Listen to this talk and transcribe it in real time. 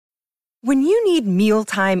When you need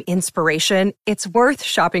mealtime inspiration, it's worth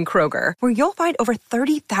shopping Kroger, where you'll find over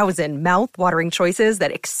 30,000 mouth-watering choices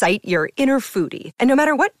that excite your inner foodie. And no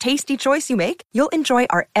matter what tasty choice you make, you'll enjoy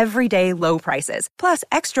our everyday low prices, plus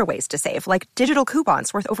extra ways to save, like digital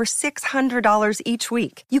coupons worth over $600 each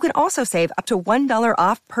week. You can also save up to $1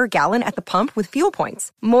 off per gallon at the pump with fuel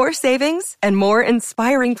points. More savings and more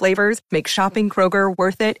inspiring flavors make shopping Kroger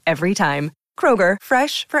worth it every time. Kroger,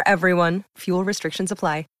 fresh for everyone. Fuel restrictions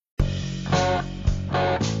apply.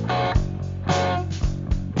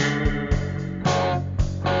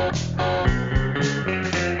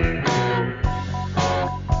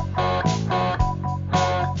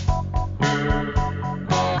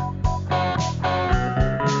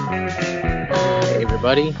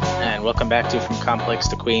 Everybody, and welcome back to From Complex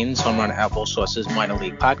to Queens, Home Run Applesauce's Minor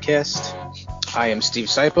League Podcast. I am Steve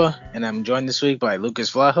Sypa, and I'm joined this week by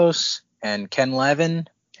Lucas Vlahos and Ken Lavin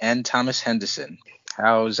and Thomas Henderson.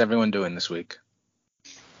 How's everyone doing this week?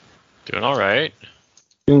 Doing all right.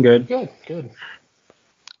 Doing good.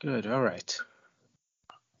 Good, all right.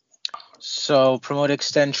 So, promote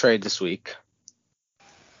extend trade this week.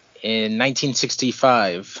 In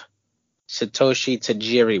 1965, Satoshi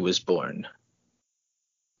Tajiri was born.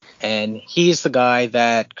 And he's the guy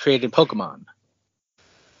that created Pokemon.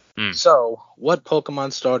 So, what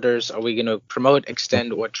Pokemon starters are we going to promote,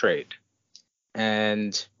 extend, or trade?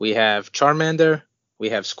 And we have Charmander, we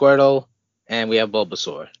have Squirtle, and we have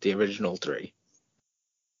Bulbasaur, the original three.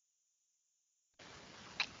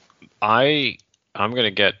 I'm going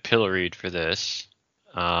to get pilloried for this.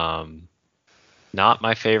 Not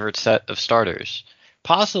my favorite set of starters.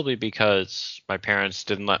 Possibly because my parents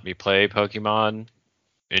didn't let me play Pokemon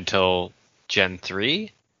until Gen 3,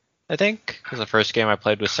 I think, because the first game I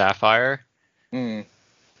played was Sapphire. But I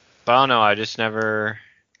don't know, I just never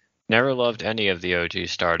loved any of the OG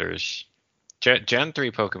starters. Gen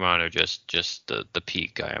 3 Pokemon are just the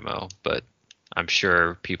peak IMO, but I'm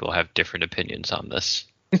sure people have different opinions on this.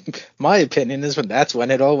 My opinion is that's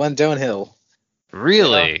when it all went downhill.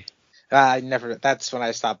 Really? You know? That's when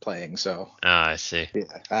I stopped playing, so. I see. Yeah,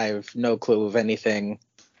 I have no clue of anything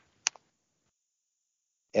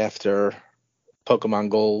after Pokemon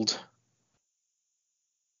Gold.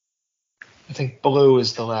 I think Blue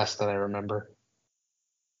is the last that I remember.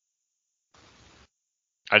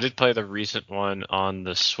 I did play the recent one on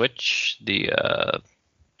the Switch,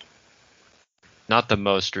 not the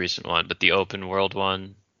most recent one, but the open world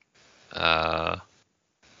one. I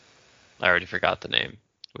already forgot the name,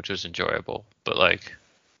 which was enjoyable. But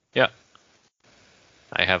yeah,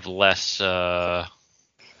 I have less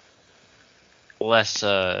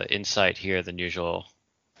insight here than usual.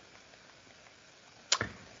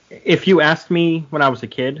 If you asked me when I was a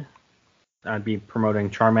kid, I'd be promoting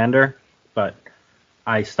Charmander, but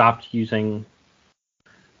I stopped using,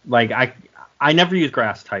 I never use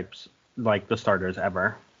grass types, like the starters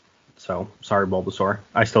ever. So, sorry, Bulbasaur.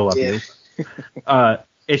 I still love you.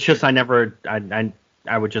 It's just I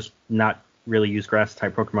would just not really use grass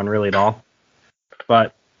type Pokemon really at all.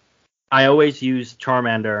 But I always use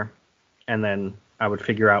Charmander, and then I would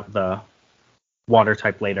figure out the water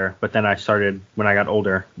type later. But then I started, when I got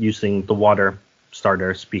older, using the water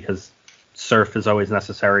starters because Surf is always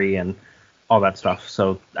necessary and all that stuff.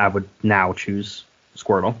 So I would now choose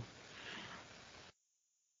Squirtle.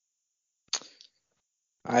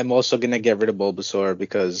 I'm also going to get rid of Bulbasaur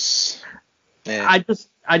because... I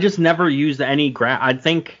just never used any grass. I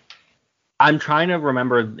think I'm trying to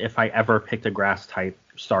remember if I ever picked a grass type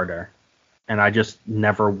starter, and I just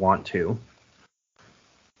never want to.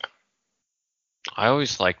 I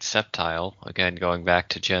always liked Sceptile. Again, going back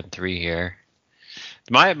to Gen 3 here.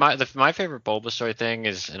 My favorite Bulbasaur thing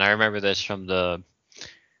is, and I remember this from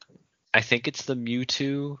I think it's the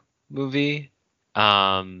Mewtwo movie,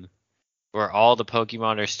 where all the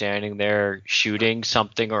Pokemon are standing there shooting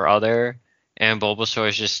something or other, and Bulbasaur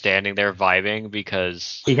is just standing there vibing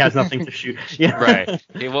because he has nothing to shoot. Yeah. Right.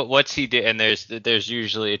 What's he doing? And it's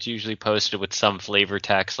usually posted with some flavor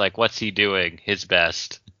text like, "What's he doing? His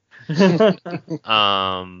best."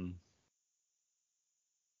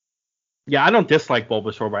 Yeah, I don't dislike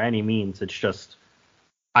Bulbasaur by any means. It's just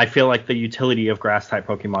I feel like the utility of grass type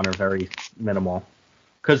Pokemon are very minimal.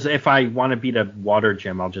 Because if I want to beat a water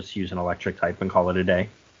gym, I'll just use an electric type and call it a day.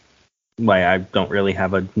 I don't really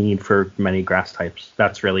have a need for many grass types.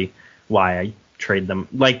 That's really why I trade them.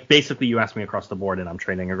 Basically, you asked me across the board, and I'm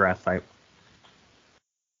trading a grass type.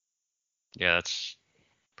 Yeah, that's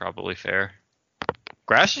probably fair.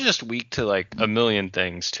 Grass is just weak to a million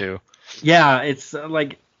things too. Yeah, it's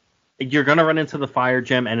you're gonna run into the fire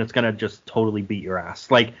gym, and it's gonna just totally beat your ass.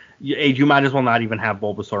 You might as well not even have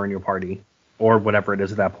Bulbasaur in your party or whatever it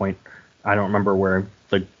is at that point. I don't remember where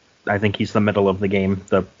I think he's the middle of the game,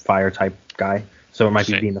 the fire type guy. So it might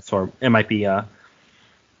be Venusaur. It might be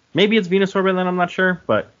maybe it's Venusaur, but then I'm not sure.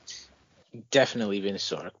 But Definitely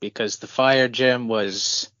Venusaur, because the fire gym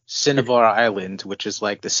was Cinnabar Island, which is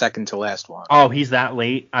like the second to last one. Oh, he's that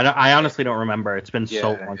late? I honestly don't remember. It's been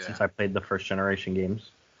so long Yeah. since I played the first generation games.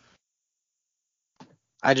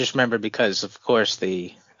 I just remember because, of course,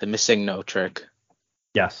 the missing no trick.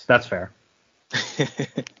 Yes, that's fair.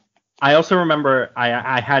 I also remember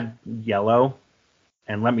I had yellow,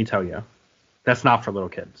 and let me tell you, that's not for little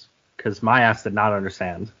kids, because my ass did not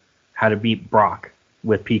understand how to beat Brock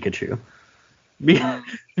with Pikachu.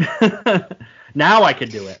 Now I could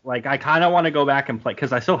do it. Like, I kind of want to go back and play,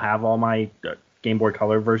 because I still have all my Game Boy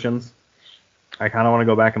Color versions. I kind of want to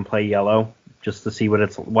go back and play yellow just to see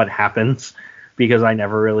what happens, because I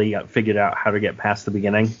never really figured out how to get past the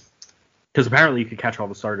beginning. Because apparently you could catch all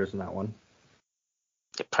the starters in that one.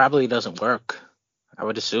 It probably doesn't work. I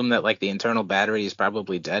would assume that like the internal battery is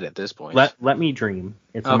probably dead at this point. Let me dream.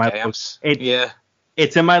 It's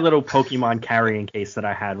it's in my little Pokemon carrying case that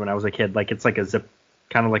I had when I was a kid. Like, it's like a zip,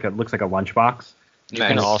 kind of like it looks like a lunchbox. You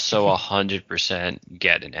can also 100%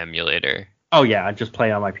 get an emulator. Oh yeah, I just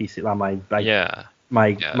play on my PC, on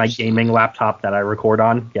my gaming laptop that I record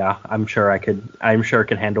on. Yeah, I'm sure it could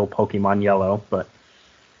handle Pokemon Yellow, but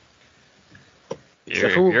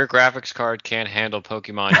your graphics card can't handle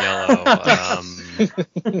Pokemon Yellow.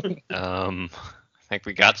 I think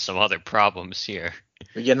we got some other problems here.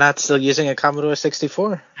 You're not still using a Commodore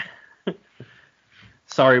 64?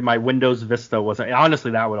 Sorry, my Windows Vista wasn't.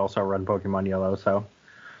 Honestly, that would also run Pokemon Yellow, so.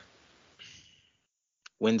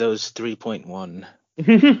 Windows 3.1.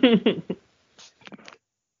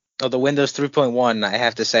 Oh, the Windows 3.1, I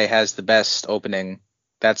have to say, has the best opening.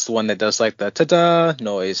 That's the one that does like the ta-da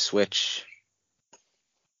noise, which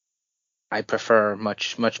I prefer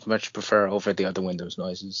much prefer over the other Windows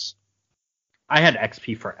noises. I had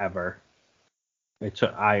XP forever.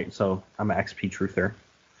 So I'm an XP truther.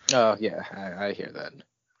 Oh yeah, I hear that.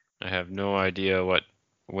 I have no idea what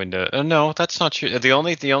window. No, that's not true. The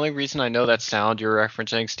only reason I know that sound you're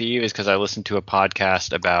referencing, Steve, is because I listened to a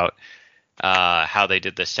podcast about how they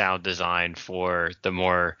did the sound design for the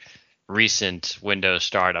more recent Windows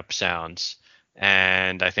startup sounds,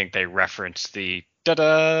 and I think they referenced the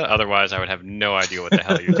da-da. Otherwise, I would have no idea what the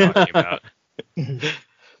hell you're talking about.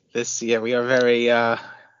 We are very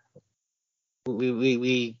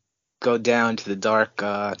we go down to the dark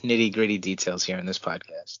nitty-gritty details here in this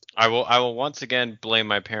podcast. I will once again blame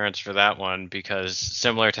my parents for that one, because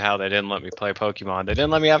similar to how they didn't let me play Pokemon, they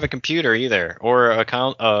didn't let me have a computer either, or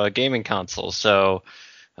a gaming console. So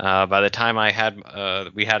by the time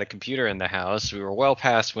we had a computer in the house, we were well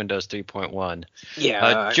past Windows 3.1.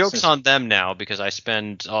 Yeah. Joke's on them now, because I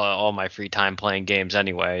spend all my free time playing games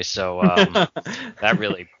anyway, so that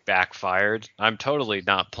really backfired. I'm totally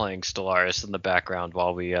not playing Stellaris in the background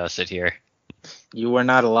while we sit here. You were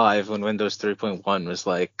not alive when Windows 3.1 was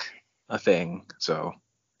like a thing, so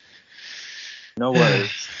no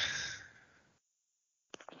worries.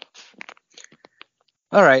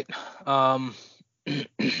 All right.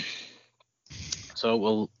 So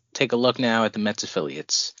we'll take a look now at the Mets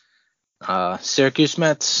affiliates. Syracuse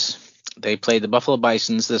Mets, they played the Buffalo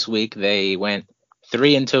Bisons this week. They went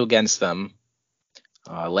 3-2 against them.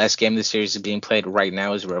 Last game of the series is being played right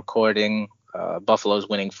now as we're recording. Buffalo's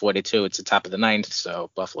winning 4-2. It's the top of the ninth,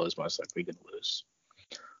 so Buffalo's most likely going to lose.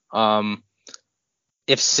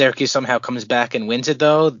 If Syracuse somehow comes back and wins it,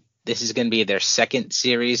 though, this is going to be their second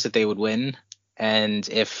series that they would win. And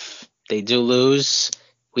if they do lose,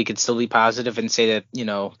 we could still be positive and say that,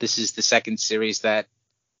 this is the second series that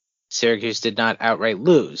Syracuse did not outright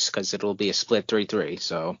lose, because it'll be a split 3-3.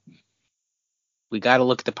 So we got to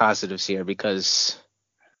look at the positives here, because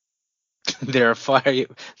they are far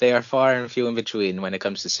and few in between when it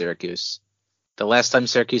comes to Syracuse. The last time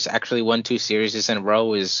Syracuse actually won 2 series in a row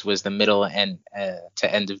was the middle and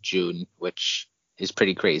to end of June, which is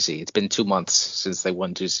pretty crazy. It's been 2 months since they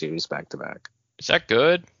won 2 series back to back. Is that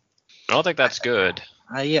good? I don't think that's good.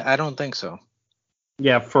 I don't think so.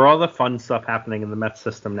 Yeah, for all the fun stuff happening in the Mets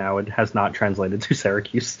system now, it has not translated to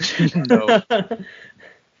Syracuse. No.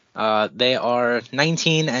 They are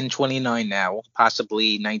 19-29 now,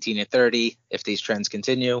 possibly 19-30 if these trends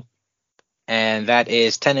continue. And that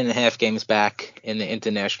is 10.5 games back in the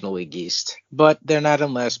International League East. But they're not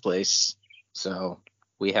in last place, so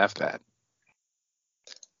we have that.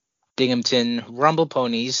 Binghamton Rumble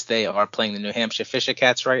Ponies, they are playing the New Hampshire Fisher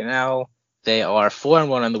Cats right now. They are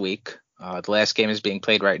 4-1 on the week. The last game is being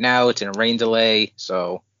played right now. It's in a rain delay,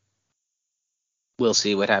 so we'll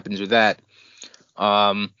see what happens with that.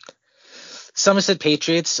 Somerset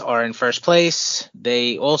Patriots are in first place.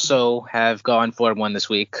 They also have gone 4-1 this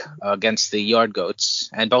week against the Yard Goats,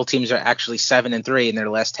 and both teams are actually 7-3 in their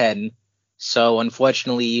last 10. So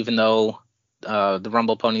unfortunately, even though the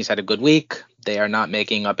Rumble Ponies had a good week, they are not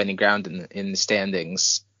making up any ground in the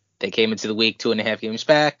standings. They came into the week 2.5 games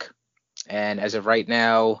back, and as of right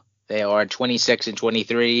now, they are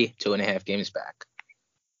 26-23, 2.5 games back.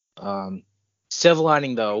 Silver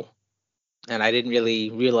lining, though, and I didn't really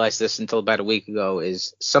realize this until about a week ago,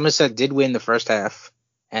 is Somerset did win the first half,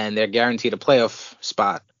 and they're guaranteed a playoff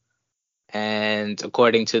spot. And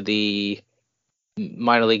according to the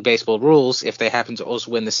minor league baseball rules, if they happen to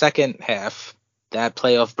also win the second half, that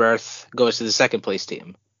playoff berth goes to the second place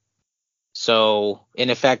team. So, in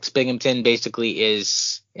effect, Binghamton basically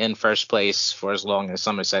is in first place for as long as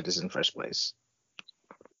Somerset is in first place.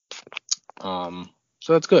 So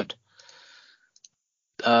that's good.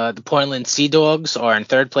 The Portland Sea Dogs are in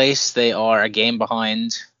third place. They are a game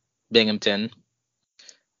behind Binghamton.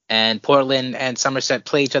 And Portland and Somerset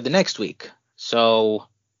play each other next week. So,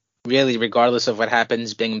 really, regardless of what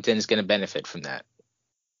happens, Binghamton is going to benefit from that.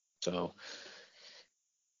 So,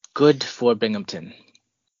 good for Binghamton.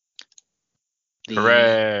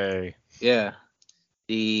 Hooray! Yeah.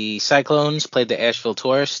 The Cyclones played the Asheville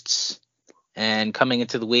Tourists. And coming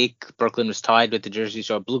into the week, Brooklyn was tied with the Jersey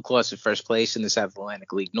Shore Blue Claws in first place in the South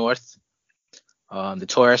Atlantic League North. The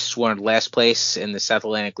Tourists were in last place in the South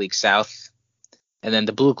Atlantic League South. And then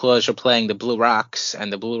the Blue Claws are playing the Blue Rocks,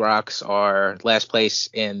 and the Blue Rocks are last place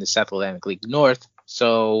in the South Atlantic League North.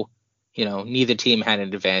 So, neither team had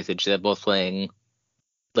an advantage. They're both playing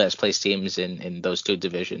last place teams in those two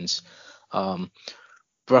divisions.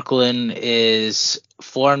 Brooklyn is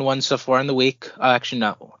 4-1 so far in the week. Actually,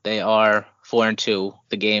 no, they are 4-2.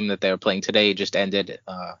 The game that they were playing today just ended.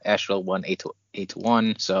 Asheville won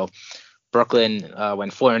 8-1. So Brooklyn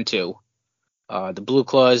went 4-2. The Blue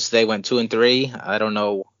Claws, they went 2-3. I don't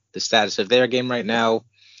know the status of their game right now.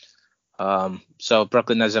 So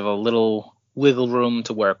Brooklyn does have a little wiggle room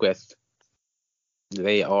to work with.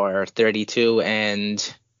 They are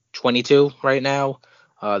 32-22 right now.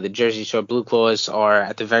 The Jersey Shore Blue Claws are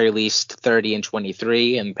at the very least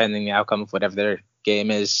 30-23, and pending the outcome of whatever their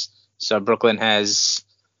game is. So Brooklyn has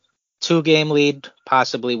 2-game lead,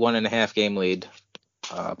 possibly 1.5 game lead,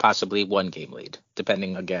 possibly 1 game lead,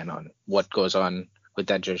 depending again on what goes on with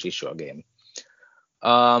that Jersey Shore game.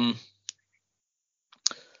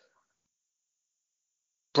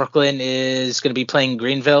 Brooklyn is going to be playing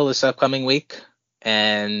Greenville this upcoming week,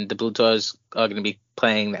 and the Blue Claws are going to be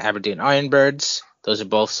playing the Aberdeen Ironbirds. Those are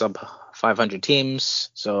both sub 500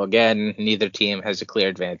 teams. So again, neither team has a clear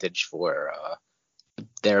advantage for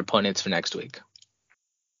their opponents for next week.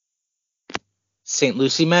 St.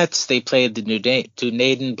 Lucie Mets, they played the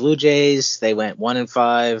Dunedin Blue Jays. They went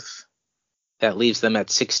 1-5. That leaves them at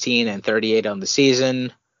 16-38 on the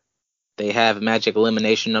season. They have magic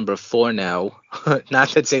elimination number 4 now.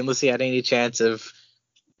 Not that St. Lucie had any chance of,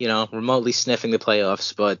 remotely sniffing the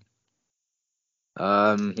playoffs, but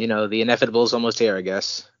the inevitable is almost here, I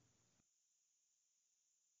guess.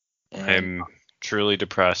 And I'm truly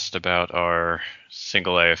depressed about our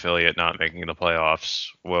single A affiliate not making the playoffs.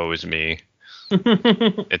 Woe is me,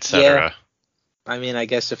 etc. Yeah. I mean, I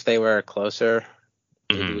guess if they were closer,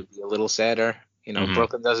 maybe it would be a little sadder.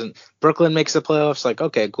 Brooklyn makes the playoffs, like,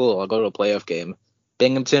 okay, cool, I'll go to a playoff game.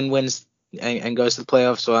 Binghamton wins and goes to the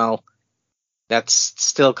playoffs, well, that's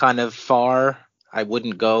still kind of far. I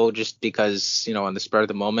wouldn't go just because, on the spur of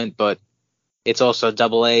the moment, but it's also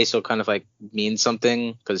double A, so it kind of like means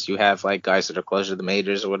something because you have like guys that are closer to the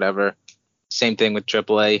majors or whatever. Same thing with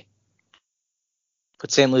triple A.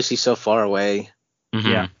 But St. Lucie's so far away. Mm-hmm.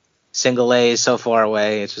 Yeah. Single A is so far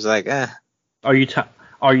away. It's just like, Are you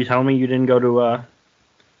telling me you didn't go to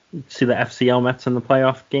see the FCL Mets in the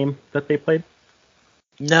playoff game that they played?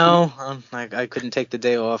 No, I couldn't take the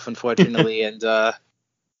day off, unfortunately, and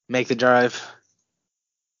make the drive.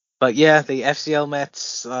 But yeah, the FCL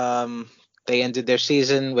Mets, they ended their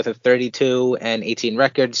season with a 32-18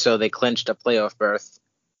 record, so they clinched a playoff berth.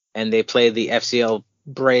 And they played the FCL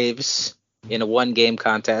Braves in a 1-game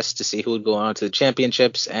contest to see who would go on to the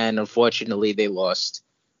championships, and unfortunately they lost.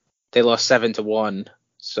 They lost 7-1.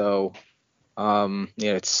 So,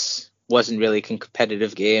 it wasn't really a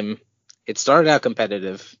competitive game. It started out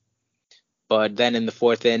competitive, but then in the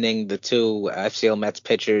 4th inning, the two FCL Mets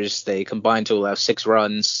pitchers, they combined to allow 6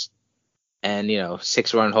 runs. And,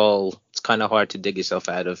 6-run hole, it's kind of hard to dig yourself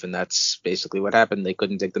out of, and that's basically what happened. They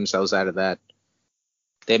couldn't dig themselves out of that.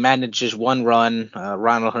 They managed just 1 run.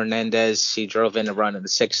 Ronald Hernandez, he drove in a run in the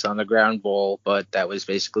 6th on the ground ball, but that was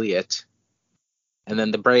basically it. And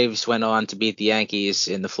then the Braves went on to beat the Yankees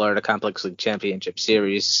in the Florida Complex League Championship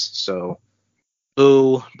Series. So,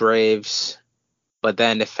 boo, Braves. But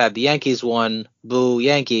then if had the Yankees won, boo,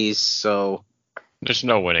 Yankees. So, There's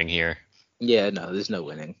no winning here. yeah, no, there's no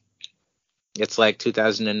winning. It's like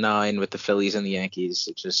 2009 with the Phillies and the Yankees.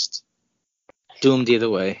 It just doomed either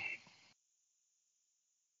way.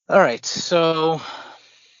 All right, so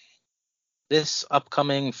this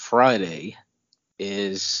upcoming Friday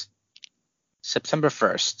is September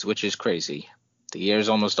 1st, which is crazy. The year's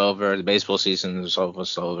almost over. The baseball season is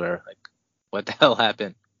almost over. Like, what the hell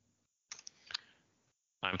happened?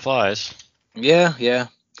 Time flies. Yeah.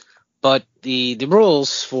 But the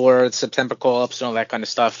rules for September call-ups and all that kind of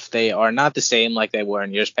stuff, they are not the same like they were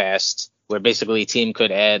in years past, where basically a team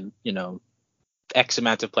could add, X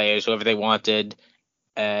amount of players, whoever they wanted.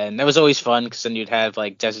 And that was always fun because then you'd have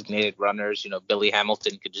like designated runners. Billy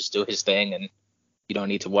Hamilton could just do his thing and you don't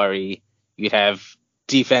need to worry. You'd have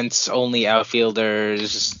defense-only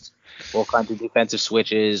outfielders, all kinds of defensive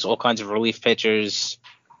switches, all kinds of relief pitchers.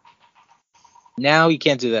 Now you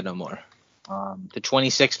can't do that no more. The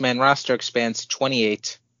 26-man roster expands to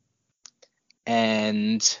 28,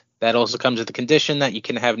 and that also comes with the condition that you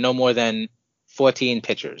can have no more than 14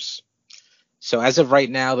 pitchers. So as of right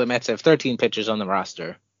now, the Mets have 13 pitchers on the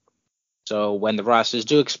roster. So when the rosters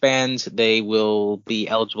do expand, they will be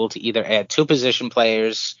eligible to either add 2 position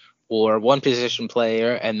players or 1 position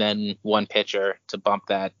player and then 1 pitcher to bump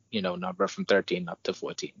that, number from 13 up to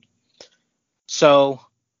 14. So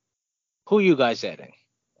who are you guys adding?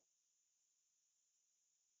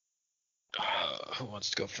 Who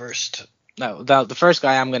wants to go first? No, the first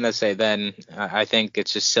guy I'm going to say then, I think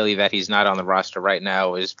it's just silly that he's not on the roster right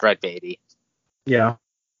now, is Brett Baty. Yeah.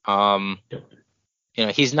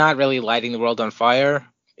 He's not really lighting the world on fire.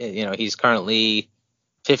 He's currently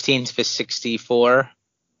 15 for 64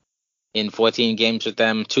 in 14 games with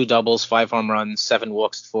them, 2 doubles, 5 home runs, 7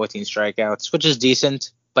 walks, 14 strikeouts, which is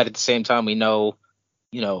decent. But at the same time, we know,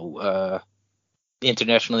 the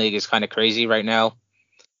International League is kind of crazy right now.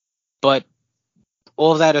 But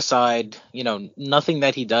all of that aside, nothing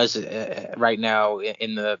that he does right now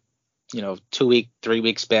in the, 2-week,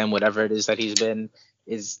 3-week span, whatever it is that he's been,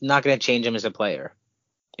 is not going to change him as a player.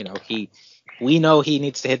 We know he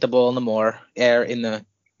needs to hit the ball in the more air in the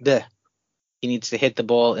he needs to hit the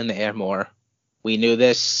ball in the air more. We knew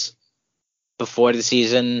this before the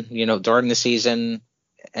season, during the season,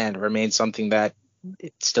 and it remains something that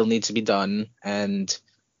it still needs to be done. And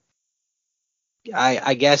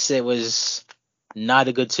I guess it was not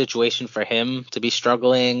a good situation for him to be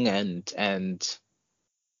struggling, and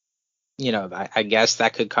I guess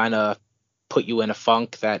that could kind of put you in a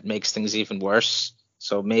funk that makes things even worse.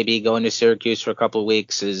 So maybe going to Syracuse for a couple of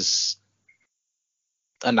weeks is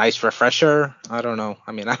a nice refresher. I don't know.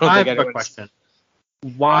 I mean, I don't think have a question.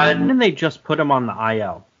 Why didn't they just put him on the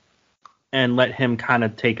IL and let him kind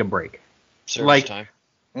of take a break? Service time.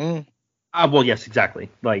 Well, yes, exactly.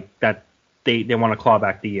 Like that, they want to claw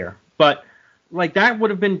back the year, but like that would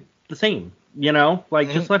have been the same.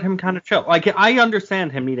 Just let him kind of chill. Like, I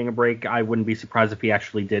understand him needing a break. I wouldn't be surprised if he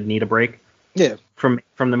actually did need a break. Yeah. From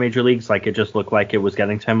the major leagues. Like, it just looked like it was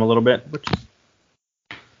getting to him a little bit, which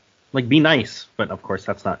is, like, be nice. But, of course,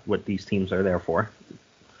 that's not what these teams are there for.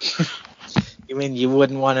 You mean you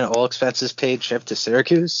wouldn't want an all-expenses-paid trip to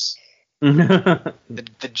Syracuse? the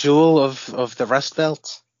jewel of the Rust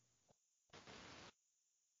Belt?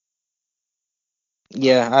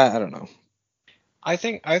 Yeah, I don't know. I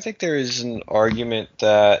think there is an argument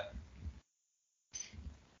that,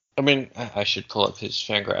 I mean, I should pull up his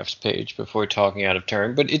Fangraphs page before talking out of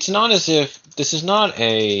turn, but it's not as if this is not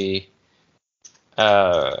a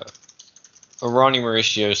Ronnie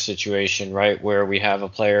Mauricio situation, right, where we have a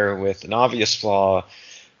player with an obvious flaw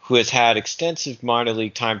who has had extensive minor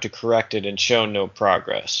league time to correct it and shown no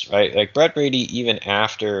progress, right? Like Brett Baty, even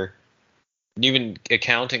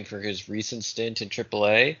accounting for his recent stint in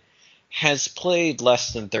AAA, has played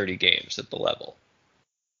less than 30 games at the level,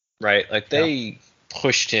 right? Like they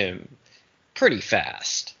pushed him pretty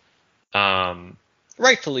fast.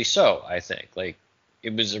 Rightfully so, I think. Like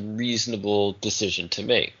it was a reasonable decision to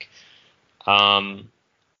make. That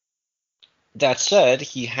said,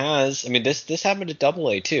 he has, I mean, this happened at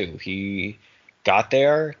AA too. He got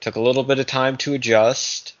there, took a little bit of time to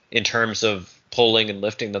adjust in terms of pulling and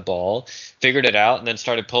lifting the ball, figured it out, and then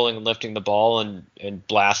started pulling and lifting the ball and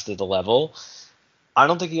blasted the level. I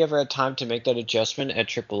don't think he ever had time to make that adjustment at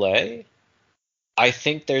AAA. I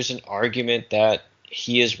think there's an argument that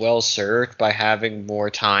he is well served by having more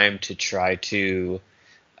time to try to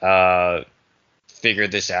figure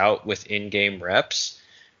this out with in-game reps.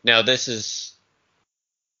 Now, this is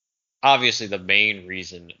obviously the main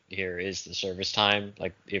reason here is the service time.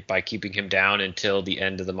 Like, if by keeping him down until the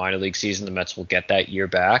end of the minor league season, the Mets will get that year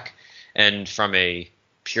back. And from a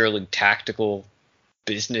purely tactical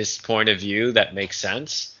business point of view, that makes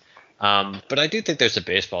sense. But I do think there's a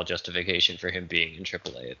baseball justification for him being in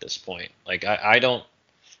AAA at this point. Like, I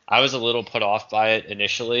was a little put off by it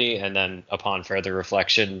initially, and then upon further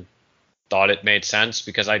reflection, thought it made sense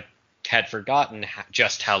because I had forgotten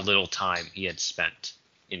just how little time he had spent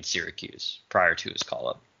in Syracuse prior to his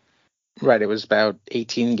call-up. Right, it was about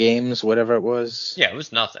 18 games, whatever it was. Yeah, it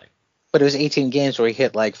was nothing. But it was 18 games where he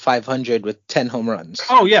hit like 500 with 10 home runs.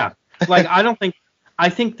 Oh, yeah. Like, I don't want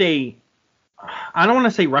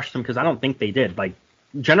to say rushed him because I don't think they did. Like,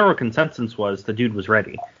 general consensus was the dude was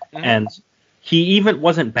ready. Mm-hmm. And he even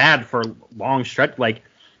wasn't bad for a long stretch. Like,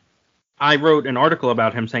 I wrote an article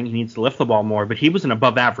about him saying he needs to lift the ball more, but he was an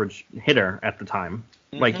above average hitter at the time.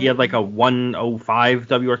 Mm-hmm. Like, he had like a 105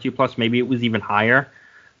 WRC plus, maybe it was even higher.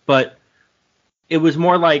 But it was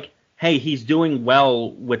more like, hey, he's doing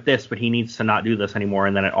well with this, but he needs to not do this anymore,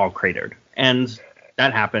 and then it all cratered. And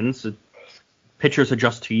that happens. Pitchers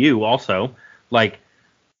adjust to you also. Like,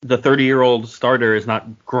 the 30-year-old starter is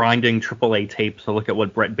not grinding AAA tape to look at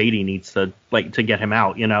what Brett Beatty needs to get him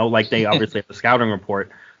out, you know? Like, they obviously have a scouting report,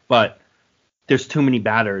 but there's too many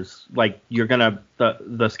batters. Like,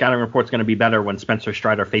 the scouting report's going to be better when Spencer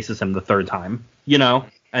Strider faces him the third time, you know?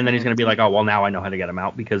 And then he's going to be like, oh, well, now I know how to get him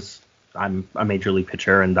out because I'm a major league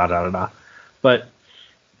pitcher and da-da-da-da. But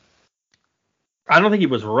I don't think he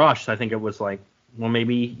was rushed. I think it was like, well,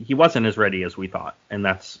 maybe he wasn't as ready as we thought, and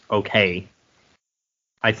that's okay.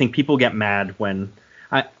 I think people get mad when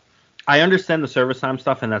I understand the service time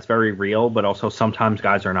stuff, and that's very real, but also sometimes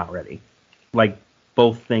guys are not ready. Like,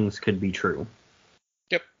 both things could be true.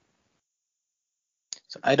 Yep.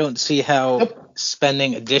 So I don't see how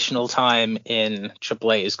spending additional time in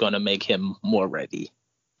AAA is going to make him more ready.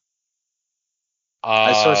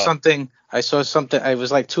 I saw something. It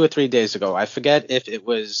was like 2 or 3 days ago. I forget if it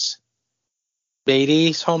was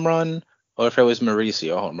Beatty's home run or if it was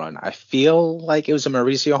Mauricio home run. I feel like it was a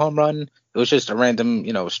Mauricio home run. It was just a random,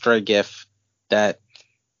 stray GIF that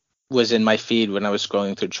was in my feed when I was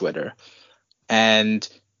scrolling through Twitter. And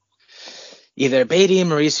either Beatty,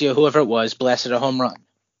 Mauricio, whoever it was, blasted a home run.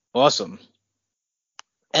 Awesome.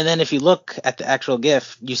 And then if you look at the actual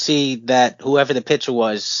GIF, you see that whoever the pitcher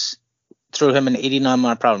was threw him an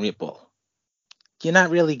 89-mile-per-hour meatball. You're not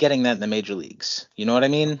really getting that in the major leagues. You know what I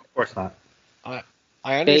mean? Of course not.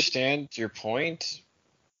 I understand your point,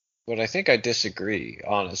 but I think I disagree,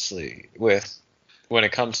 honestly, with when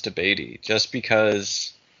it comes to Beatty. Just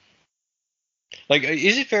because, like,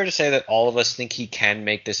 is it fair to say that all of us think he can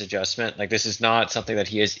make this adjustment? Like, this is not something that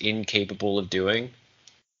he is incapable of doing?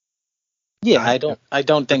 Yeah, I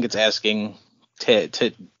don't think it's asking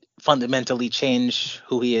to fundamentally change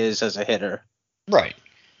who he is as a hitter. Right.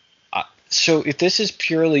 So if this is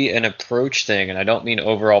purely an approach thing, and I don't mean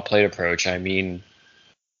overall plate approach, I mean,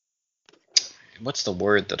 what's the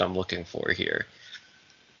word that I'm looking for here?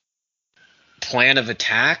 Plan of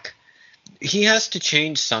attack? He has to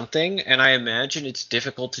change something, and I imagine it's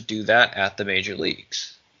difficult to do that at the major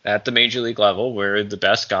leagues. At the major league level, where the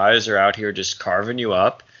best guys are out here just carving you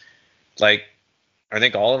up. Like, I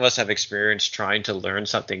think all of us have experience trying to learn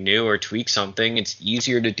something new or tweak something. It's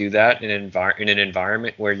easier to do that in an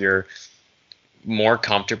environment where you're more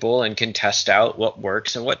comfortable and can test out what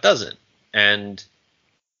works and what doesn't. And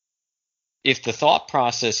if the thought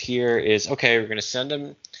process here is, okay, we're going to send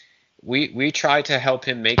him, we try to help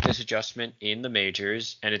him make this adjustment in the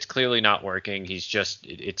majors, and it's clearly not working.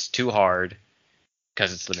 It's too hard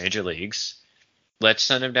because it's the major leagues. Let's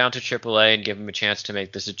send him down to AAA and give him a chance to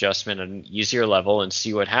make this adjustment at an easier level and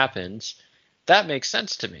see what happens. That makes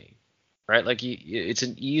sense to me, right? Like, it's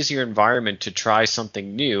an easier environment to try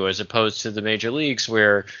something new as opposed to the major leagues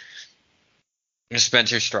where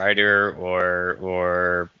Spencer Strider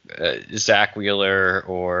or Zach Wheeler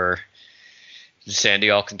or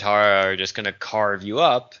Sandy Alcantara are just going to carve you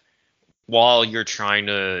up while you're trying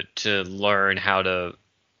to learn how to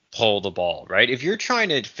pull the ball, right? If you're trying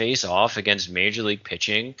to face off against major league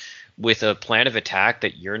pitching with a plan of attack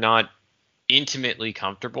that you're not intimately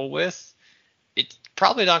comfortable with, it's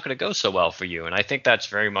probably not going to go so well for you. And I think that's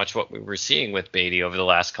very much what we were seeing with Beatty over the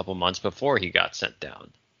last couple months before he got sent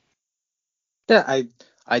down. Yeah,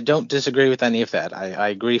 I don't disagree with any of that. I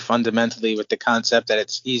agree fundamentally with the concept that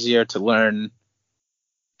it's easier to learn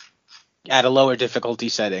at a lower difficulty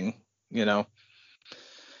setting,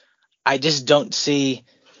 I just don't see,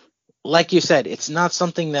 like you said, it's not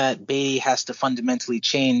something that Beatty has to fundamentally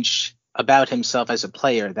change about himself as a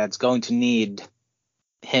player that's going to need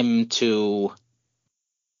him to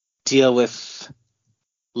deal with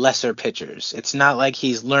lesser pitchers. It's not like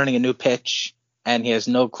he's learning a new pitch and he has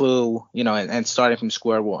no clue, and starting from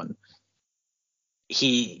square one.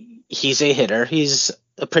 He's a hitter. He's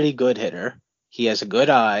a pretty good hitter. He has a good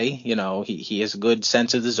eye. He has a good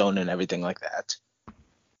sense of the zone and everything like that.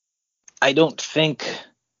 I don't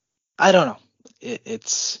know.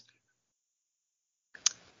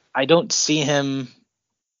 I don't see him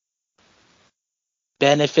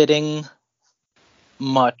benefiting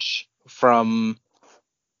much from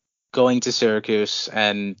going to Syracuse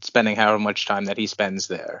and spending however much time that he spends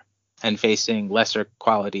there and facing lesser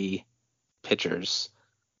quality pitchers.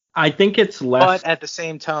 I think it's less. But at the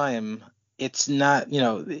same time, it's not,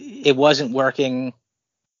 it wasn't working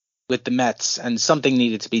with the Mets and something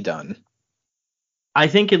needed to be done. I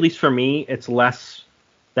think, at least for me, it's less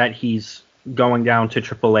that he's going down to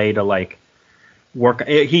AAA to like work.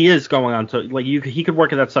 He is going on to like he could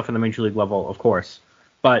work at that stuff in the major league level, of course,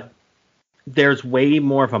 but there's way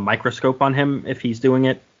more of a microscope on him if he's doing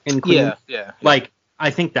it in Queens. Yeah. Like, I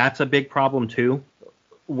think that's a big problem too,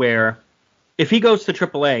 where if he goes to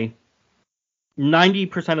AAA,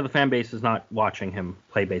 90% of the fan base is not watching him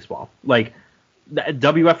play baseball. Like, the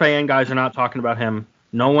WFAN guys are not talking about him.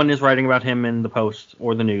 No one is writing about him in the Post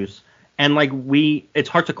or the news. And like it's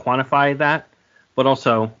hard to quantify that, but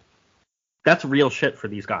also that's real shit for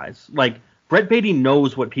these guys. Like, Brett Beatty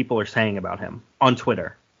knows what people are saying about him on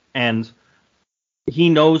Twitter, and he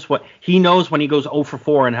knows when he goes 0 for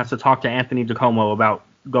 4 and has to talk to Anthony DiComo about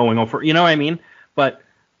going 0 for, you know what I mean? But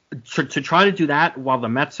to try to do that while the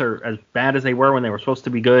Mets are as bad as they were when they were supposed to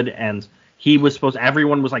be good, and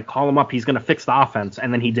everyone was like, call him up, he's going to fix the offense,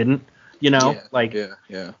 and then he didn't,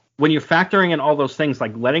 Yeah. When you're factoring in all those things,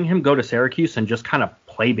 like letting him go to Syracuse and just kind of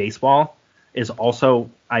play baseball is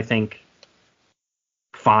also, I think,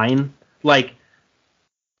 fine. Like,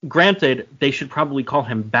 granted, they should probably call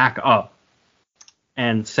him back up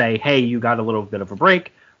and say, hey, you got a little bit of a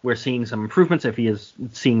break. We're seeing some improvements. If he is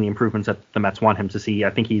seeing the improvements that the Mets want him to see,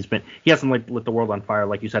 I think he hasn't like lit the world on fire,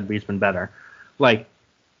 like you said, but he's been better. Like,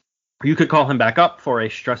 you could call him back up for a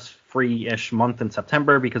stress-free-ish month in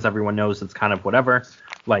September because everyone knows it's kind of whatever.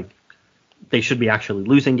 Like, they should be actually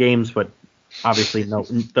losing games, but obviously no,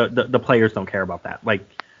 the players don't care about that. Like,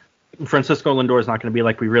 Francisco Lindor is not going to be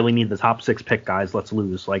like, we really need the top 6 pick guys, let's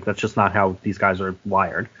lose. Like, that's just not how these guys are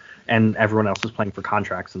wired. And everyone else is playing for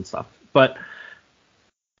contracts and stuff. But,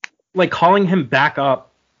 like, calling him back up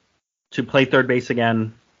to play third base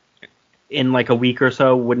again in like a week or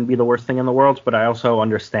so wouldn't be the worst thing in the world, but I also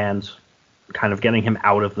understand kind of getting him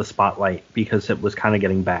out of the spotlight because it was kind of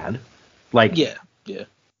getting bad. Like, yeah.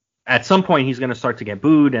 At some point he's going to start to get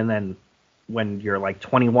booed, and then when you're like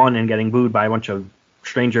 21 and getting booed by a bunch of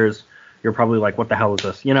strangers, you're probably like, what the hell is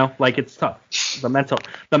this? Like, it's tough. The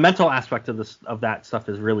mental aspect of that stuff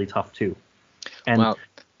is really tough too. And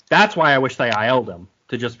that's why I wish they IL'd him,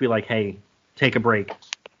 to just be like, hey, take a break.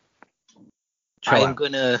 I'm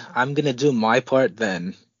gonna do my part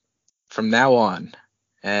then from now on.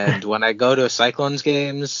 And when I go to Cyclones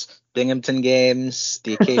games, Binghamton games,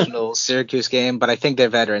 the occasional Syracuse game, but I think they're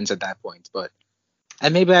veterans at that point.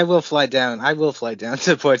 And maybe I will fly down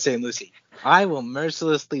to Port St. Lucie. I will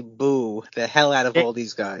mercilessly boo the hell out of all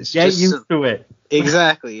these guys. Get used to it.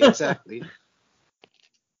 Exactly.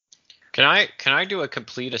 Can I do a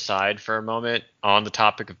complete aside for a moment on the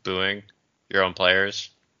topic of booing your own players?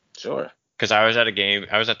 Sure. Because I was at the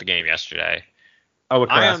game yesterday.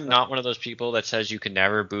 I am not one of those people that says you can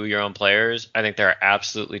never boo your own players. I think there are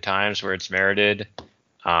absolutely times where it's merited,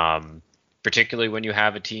 particularly when you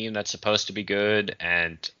have a team that's supposed to be good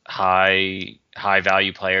and high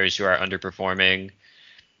value players who are underperforming.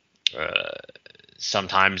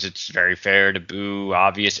 Sometimes it's very fair to boo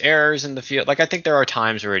obvious errors in the field. Like, I think there are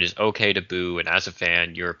times where it is okay to boo, and as a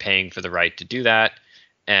fan, you're paying for the right to do that,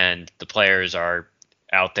 and the players are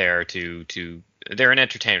out there to they're an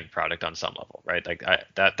entertainment product on some level, right? Like,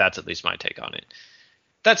 that's at least my take on it.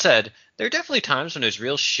 That said, there are definitely times when it's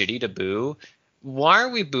real shitty to boo. Why are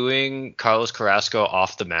we booing Carlos Carrasco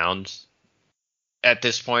off the mound at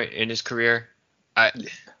this point in his career?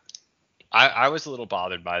 I was a little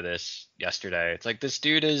bothered by this yesterday. It's like, this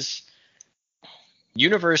dude is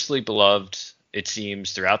universally beloved, it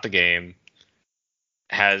seems, throughout the game,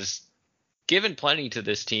 has given plenty to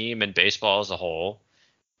this team and baseball as a whole,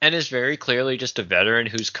 and is very clearly just a veteran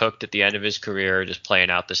who's cooked at the end of his career, just playing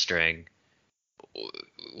out the string.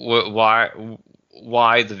 Why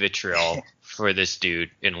the vitriol for this dude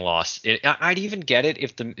in loss? I'd even get it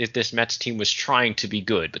if this Mets team was trying to be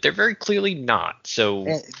good, but they're very clearly not.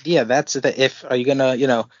 So yeah, that's the if. Are you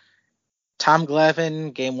gonna Tom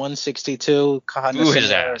Glavine, game 162. Boo his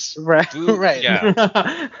ass. Right. Boo, Right.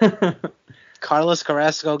 Yeah. Carlos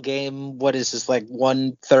Carrasco, game, what is this, like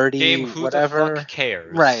 130, Game who whatever? the fuck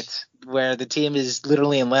cares? Right. Where the team is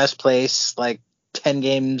literally in last place, like 10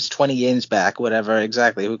 games, 20 games back, whatever.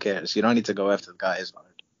 Exactly. Who cares? You don't need to go after the guy as hard.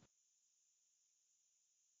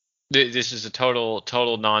 This is a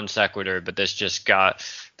total non sequitur, but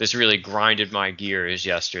this really grinded my gears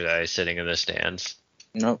yesterday sitting in the stands.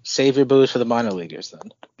 No, save your booze for the minor leaguers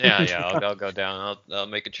then. Yeah, I'll go down. I'll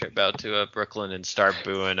make a trip out to Brooklyn and start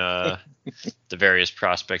booing the various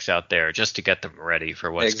prospects out there just to get them ready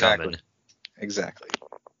for what's coming. Exactly.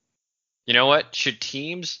 You know what? Should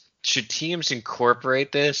teams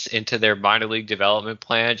incorporate this into their minor league development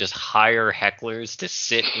plan? Just hire hecklers to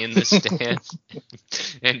sit in the stands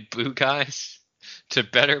and boo guys to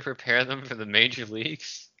better prepare them for the major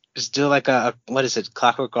leagues? Just do like a what is it,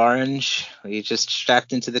 Clockwork Orange? You just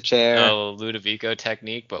strapped into the chair. Oh, Ludovico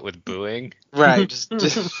technique, but with booing. Right. Just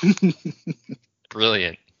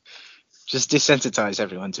Brilliant. Just desensitize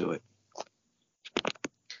everyone to it.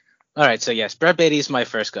 All right. So yes, Brett Beatty's my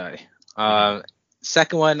first guy.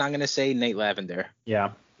 Second one, I'm gonna say Nate Lavender.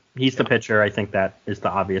 Yeah, he's the pitcher. I think that is the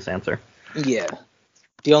obvious answer. Yeah.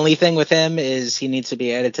 The only thing with him is he needs to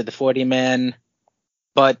be added to the 40-man.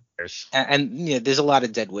 But and yeah, there's a lot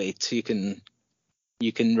of dead weight. You can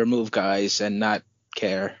remove guys and not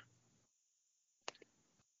care.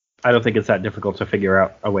 I don't think it's that difficult to figure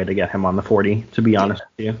out a way to get him on the 40, to be honest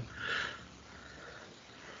with you.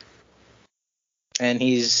 And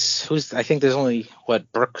I think there's only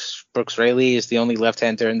Brooks Raley is the only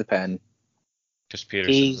left-hander in the pen. Because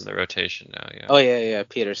Peterson's in the rotation now, yeah. Oh yeah,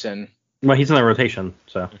 Peterson. Well, he's in the rotation,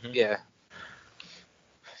 so. Mm-hmm. Yeah.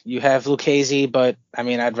 You have Lucchesi, but I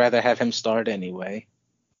mean, I'd rather have him start anyway.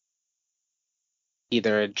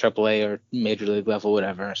 Either at AAA or Major League level,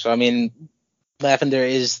 whatever. So, I mean, Lavender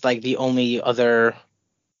is like the only other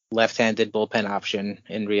left-handed bullpen option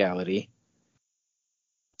in reality.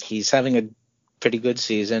 He's having a pretty good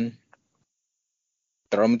season.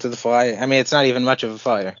 Throw him into the fire. I mean, it's not even much of a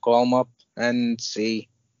fire. Call him up and see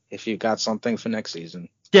if you've got something for next season.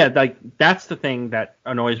 Yeah, like that's the thing that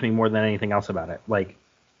annoys me more than anything else about it. Like,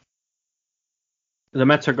 the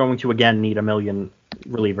Mets are going to again need a million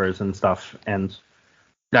relievers and stuff, and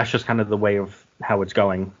that's just kind of the way of how it's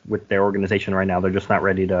going with their organization right now. They're just not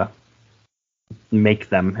ready to make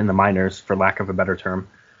them in the minors, for lack of a better term,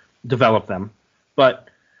 develop them. But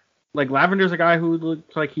like Lavender's a guy who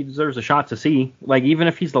looks like he deserves a shot to see. Like, even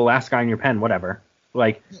if he's the last guy in your pen, whatever.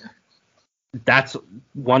 Like, that's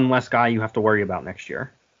one less guy you have to worry about next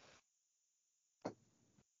year.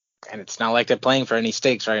 And it's not like they're playing for any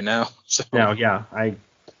stakes right now. So. No, yeah,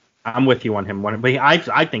 I'm with you on him. But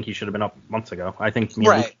I think he should have been up months ago. I think.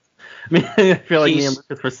 Right. I feel like me and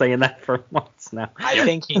Lucas were saying that for months now. I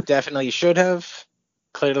think he definitely should have.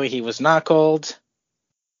 Clearly, he was not called.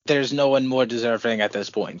 There's no one more deserving at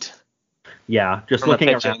this point. Yeah, just From looking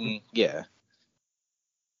around. Yeah.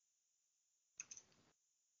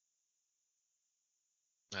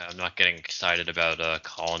 I'm not getting excited about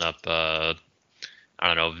calling up, I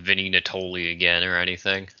don't know, Vinny Natoli again or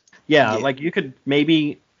anything. Yeah, like you could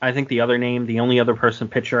maybe, I think the only other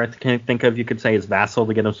pitcher I can think of you could say is Vassell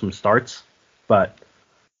to get him some starts. But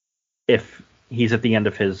if he's at the end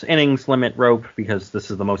of his innings limit rope because this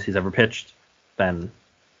is the most he's ever pitched, then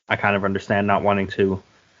I kind of understand not wanting to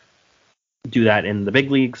do that in the big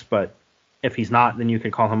leagues. But if he's not, then you can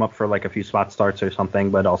call him up for like a few spot starts or something.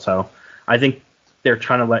 But also, I think they're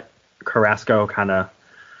trying to let Carrasco kind of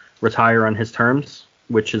retire on his terms,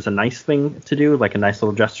 which is a nice thing to do, like a nice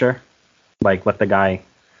little gesture. Like, let the guy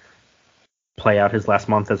play out his last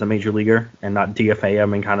month as a major leaguer and not DFA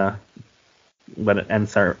him and kind of let it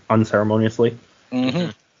end unceremoniously.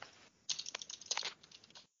 Mm-hmm.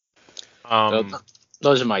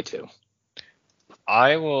 Those are my two.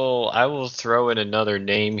 I will throw in another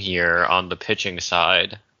name here on the pitching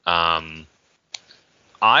side.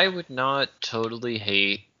 I would not totally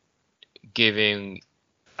hate giving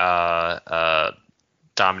Dominic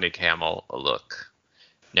Hamill a look.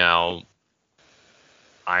 Now,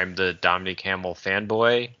 I'm the Dominic Hamill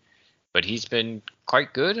fanboy, but he's been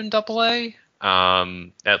quite good in AA.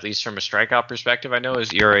 At least from a strikeout perspective. I know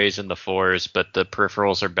his ERA is in the 4s, but the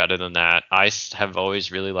peripherals are better than that. I have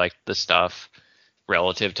always really liked the stuff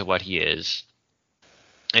relative to what he is.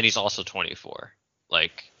 And he's also 24.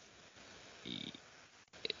 Like,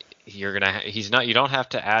 you don't have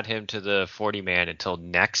to add him to the 40-man until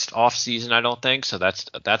next offseason, I don't think. So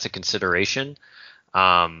that's a consideration.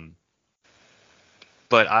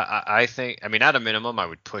 But I think, I mean, at a minimum, I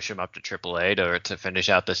would push him up to AAA to finish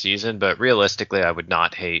out the season. But realistically, I would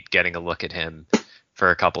not hate getting a look at him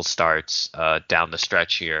for a couple starts down the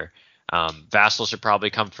stretch here. Vassell should probably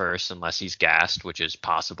come first unless he's gassed, which is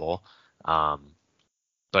possible.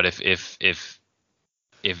 But if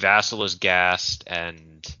Vassell is gassed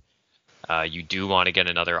and you do want to get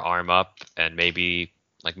another arm up, and maybe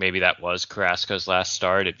that was Carrasco's last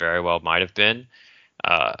start, it very well might have been.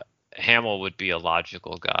 Hamill would be a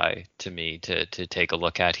logical guy to me to take a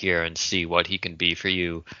look at here and see what he can be for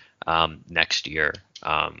you next year.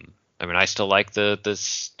 I mean, I still like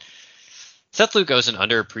this. Seth Lugo's an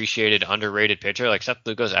underappreciated, underrated pitcher. Like, Seth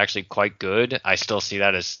Lugo's actually quite good. I still see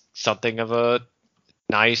that as something of a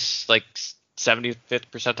nice, like, 75th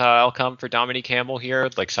percentile outcome for Dominique Hamill here.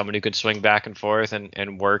 Like, someone who could swing back and forth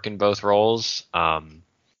and work in both roles.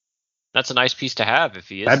 That's a nice piece to have if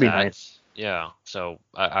he is. That'd be nice. Yeah, so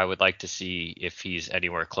I would like to see if he's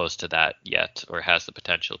anywhere close to that yet, or has the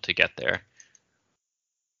potential to get there.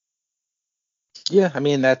 Yeah, I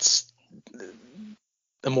mean, that's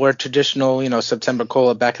a more traditional, September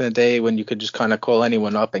call-up back in the day when you could just kind of call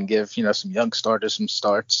anyone up and give, some young starters some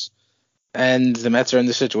starts. And the Mets are in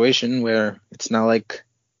the situation where it's not like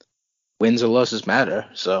wins or losses matter.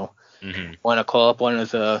 So want to call up one of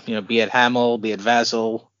the, be it Hamill, be it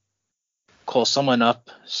Vassell, call someone up.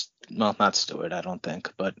 Well, not Stewart, I don't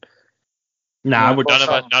think, but none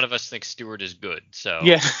of us think Stewart is good. So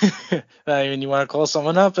yeah, I mean, you want to call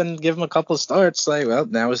someone up and give them a couple of starts. Like, well,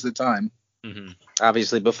 now is the time.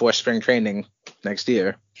 Obviously, before spring training next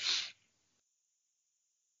year.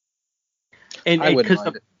 And because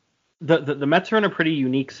the Mets are in a pretty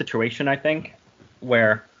unique situation, I think,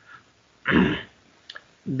 where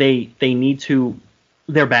they need to.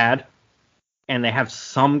 They're bad, and they have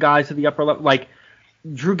some guys at the upper level, like.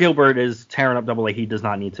 Drew Gilbert is tearing up Double A. He does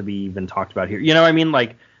not need to be even talked about here. You know what I mean?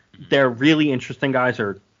 Like, they're really interesting guys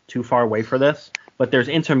are too far away for this, but there's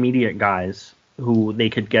intermediate guys who they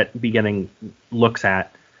could be getting looks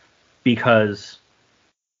at because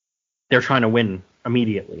they're trying to win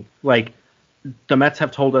immediately. Like, the Mets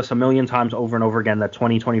have told us a million times over and over again that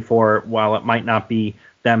 2024, while it might not be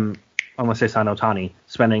them, unless they sign Ohtani,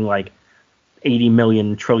 spending like $80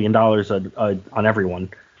 million trillion on everyone,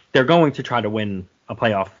 they're going to try to win a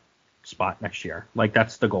playoff spot next year. Like,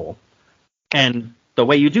 that's the goal. And the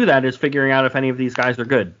way you do that is figuring out if any of these guys are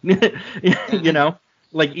good.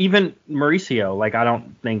 Like, even Mauricio, like, I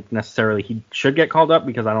don't think necessarily he should get called up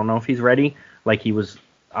because I don't know if he's ready. Like, he was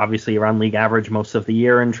obviously around league average most of the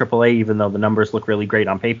year in AAA, even though the numbers look really great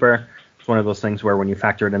on paper. It's one of those things where when you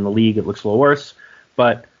factor it in the league, it looks a little worse.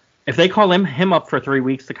 But if they call him up for 3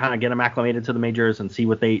 weeks to kind of get him acclimated to the majors and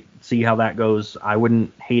see how that goes, I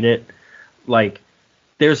wouldn't hate it. Like,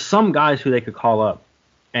 there's some guys who they could call up,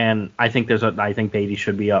 and I think Beatty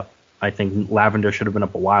should be up. I think Lavender should have been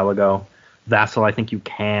up a while ago. Vassell, I think you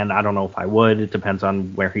can. I don't know if I would. It depends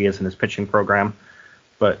on where he is in his pitching program.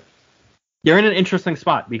 But they're in an interesting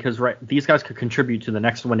spot because these guys could contribute to the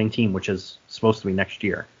next winning team, which is supposed to be next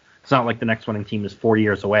year. It's not like the next winning team is 4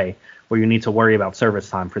 years away where you need to worry about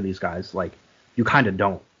service time for these guys. Like, you kind of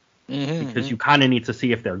don't. Because you kind of need to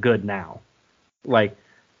see if they're good now. Like,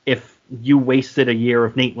 if you wasted a year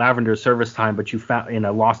of Nate Lavender's service time, but you found in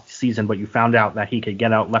a lost season, but you found out that he could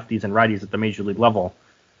get out lefties and righties at the major league level,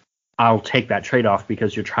 I'll take that trade-off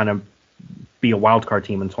because you're trying to be a wild card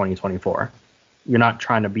team in 2024. You're not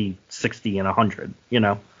trying to be 60 and 100,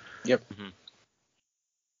 Yep.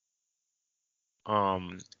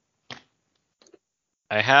 I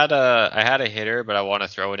had a hitter, but I want to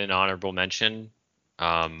throw it in honorable mention.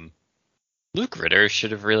 Luke Ritter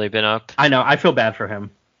should have really been up. I know. I feel bad for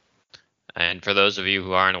him. And for those of you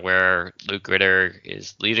who aren't aware, Luke Ritter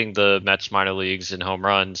is leading the Mets minor leagues in home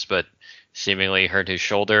runs, but seemingly hurt his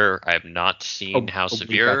shoulder. I have not seen how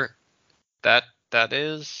severe that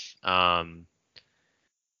is.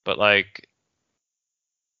 But like,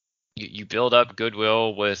 you build up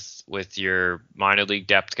goodwill with your minor league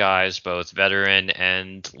depth guys, both veteran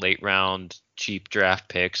and late round cheap draft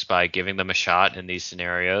picks, by giving them a shot in these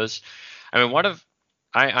scenarios. I mean,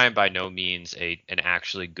 I am by no means an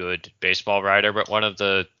actually good baseball writer, but one of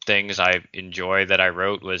the things I enjoy that I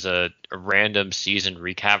wrote was a random season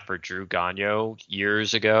recap for Drew Gagnon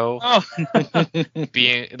years ago. Oh.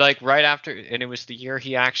 Being like right after, and it was the year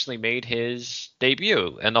he actually made his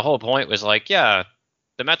debut. And the whole point was like, yeah,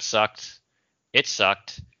 the Mets sucked. It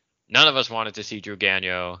sucked. None of us wanted to see Drew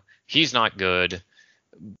Gagnon. He's not good.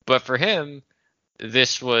 But for him,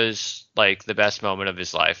 this was like the best moment of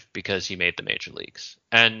his life because he made the major leagues.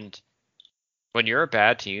 And when you're a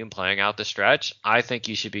bad team playing out the stretch, I think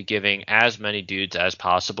you should be giving as many dudes as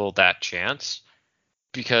possible that chance.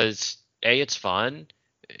 because A, it's fun,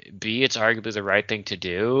 B, it's arguably the right thing to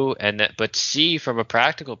do, but C, from a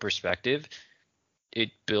practical perspective,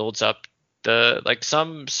 it builds up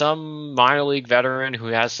some minor league veteran who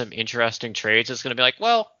has some interesting trades is going to be like,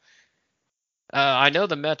 well, I know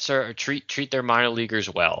the Mets treat their minor leaguers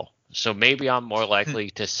well, so maybe I'm more likely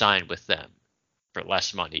to sign with them for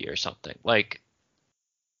less money or something. Like,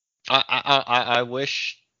 I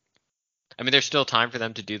wish. I mean, there's still time for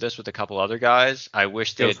them to do this with a couple other guys. I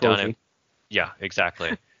wish they had done it. Yeah,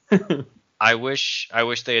 exactly. I wish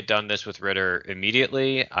they had done this with Ritter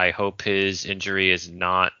immediately. I hope his injury is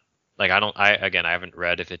not like I haven't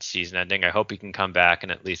read if it's season ending. I hope he can come back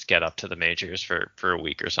and at least get up to the majors for a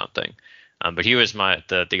week or something. But he was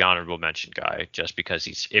the honorable mention guy just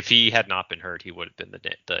because if he had not been hurt, he would have been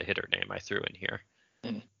the hitter name I threw in here.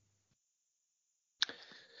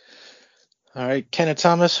 All right, Kenneth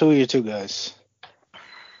Thomas, who are your two guys?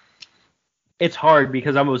 It's hard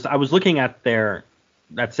because I was looking at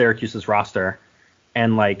Syracuse's roster,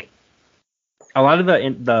 and like a lot of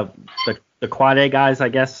the quad A guys, I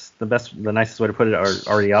guess the nicest way to put it, are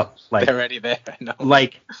already up. Like they're already there. No.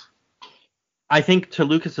 Like I think to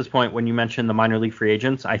Lucas's point when you mentioned the minor league free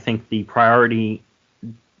agents, I think the priority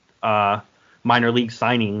minor league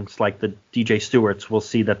signings like the DJ Stewarts will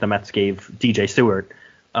see that the Mets gave DJ Stewart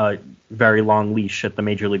a very long leash at the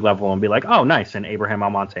major league level and be like, oh, nice, and Abraham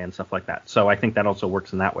Almonte and stuff like that. So I think that also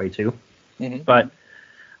works in that way too. Mm-hmm. But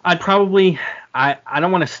I'd probably I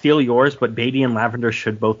don't want to steal yours, but Beatty and Lavender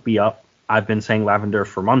should both be up. I've been saying Lavender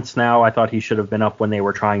for months now. I thought he should have been up when they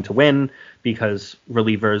were trying to win because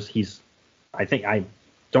relievers, I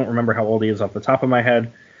don't remember how old he is off the top of my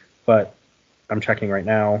head, but I'm checking right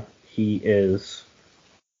now. He is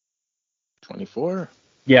 24.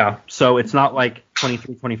 Yeah, so it's not like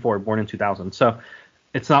 23, 24, born in 2000. So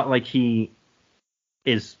it's not like he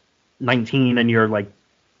is 19 and you're like,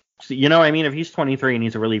 you know what I mean? If he's 23 and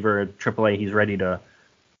he's a reliever at AAA, he's ready to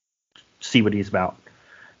see what he's about.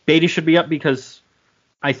 Beatty should be up because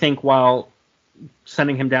I think while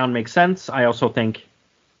sending him down makes sense, I also think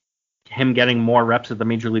him getting more reps at the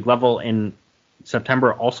major league level in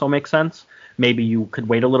September also makes sense. Maybe you could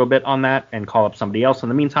wait a little bit on that and call up somebody else. In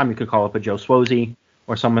the meantime, you could call up a Joe Swosey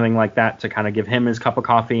or something like that to kind of give him his cup of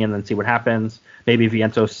coffee and then see what happens. Maybe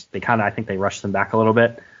Vientos, I think they rushed him back a little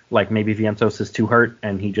bit. Like maybe Vientos is too hurt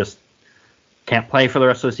and he just can't play for the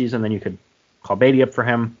rest of the season. Then you could call Beatty up for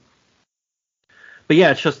him. But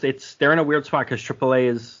yeah, they're in a weird spot because AAA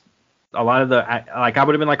is a lot of I would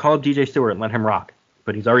have been like, call up DJ Stewart and let him rock.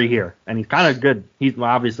 But he's already here and he's kind of good.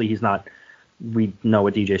 Obviously he's not, we know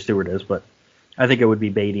what DJ Stewart is, but I think it would be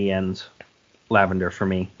Beatty and Lavender for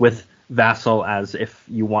me, with Vassell as if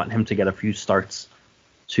you want him to get a few starts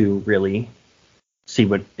to really see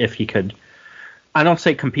if he could. I don't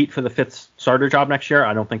say compete for the fifth starter job next year.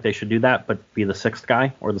 I don't think they should do that, but be the sixth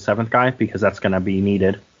guy or the seventh guy because that's going to be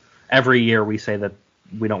needed. Every year we say that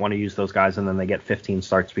we don't want to use those guys and then they get 15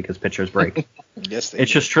 starts because pitchers break. Yes,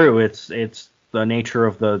 it's just true. It's the nature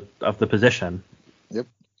of the position. Yep.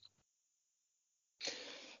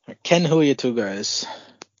 Ken, who are your two guys?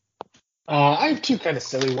 I have two kind of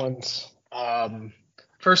silly ones.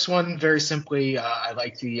 First one, very simply, I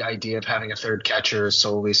like the idea of having a third catcher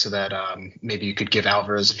solely so that maybe you could give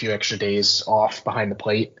Alvarez a few extra days off behind the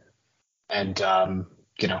plate and,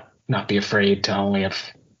 not be afraid to only have,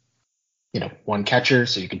 one catcher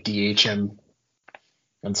so you could DH him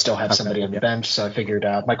and still have somebody on the bench. So I figured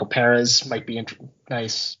Michael Perez might be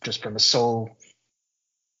nice just from a sole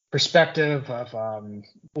perspective of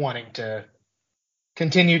wanting to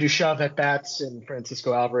continue to shove at bats in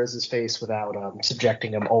Francisco Alvarez's face without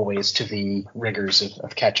subjecting him always to the rigors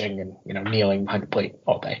of catching and kneeling behind the plate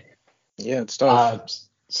all day. Yeah, it's tough.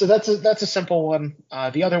 So that's a simple one.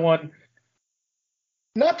 The other one,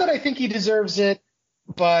 not that I think he deserves it,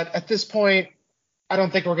 but at this point, I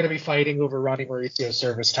don't think we're going to be fighting over Ronnie Mauricio's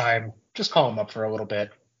service time. Just call him up for a little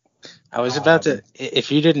bit. I was about to,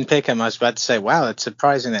 if you didn't pick him, I was about to say, wow, it's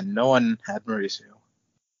surprising that no one had Mauricio.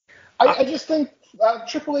 I just think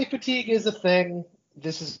AAA fatigue is a thing.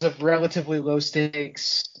 This is a relatively low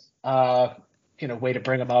stakes, way to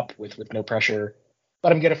bring him up with no pressure.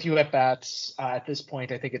 Let him get a few at bats. At this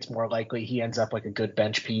point, I think it's more likely he ends up like a good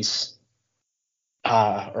bench piece,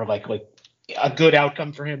 or like a good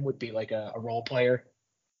outcome for him would be like a role player.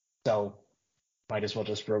 So might as well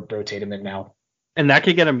just rotate him in now. And that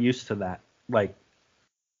could get him used to that. Like,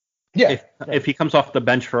 yeah, if he comes off the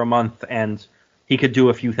bench for a month and he could do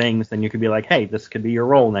a few things, then you could be like, hey, this could be your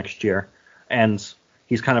role next year. And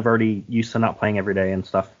he's kind of already used to not playing every day and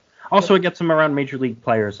stuff. Also, it gets him around major league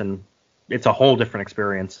players, and it's a whole different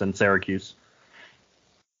experience than Syracuse.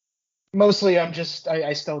 Mostly,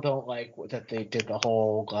 I still don't like that they did the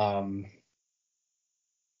whole,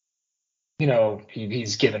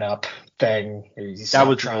 he's given up thing, or he's That not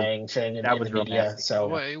was real. trying thing in That the was real media. nasty. So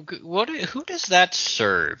Who does that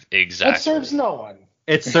serve exactly? it serves no one.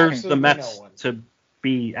 It serves the Absolutely Mets no one. to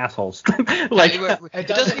be assholes. It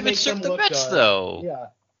doesn't even make serve them the look Mets good. though. Yeah.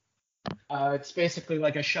 It's basically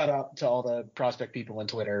like a shut up to all the prospect people on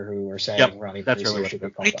Twitter who are saying Yep, Ronnie that's Mauricio really should be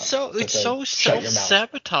what pumped up. It's so shut your mouth.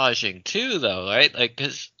 self-sabotaging too, though, right? Like,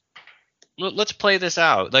 because let's play this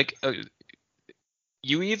out. Like,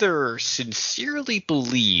 you either sincerely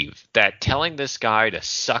believe that telling this guy to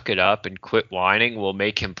suck it up and quit whining will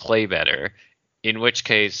make him play better, in which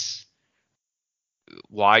case,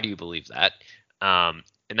 why do you believe that? And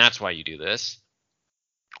that's why you do this.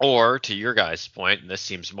 Or, to your guys' point, and this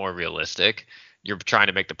seems more realistic, you're trying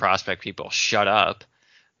to make the prospect people shut up.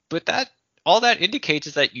 But all that indicates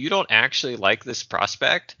is that you don't actually like this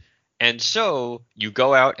prospect, and so you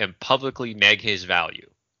go out and publicly neg his value.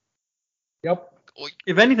 Yep.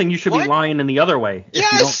 If anything, you should What? be lying in the other way.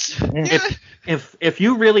 Yes. If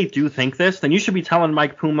you really do think this, then you should be telling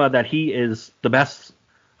Mike Puma that he is the best,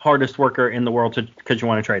 hardest worker in the world because you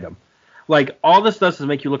want to trade him. Like, all this does is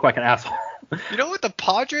make you look like an asshole. You know what the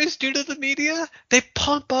Padres do to the media? They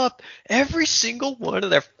pump up every single one of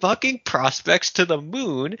their fucking prospects to the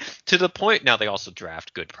moon, to the point now they also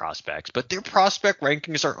draft good prospects, but their prospect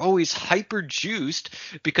rankings are always hyper juiced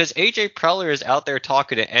because AJ Preller is out there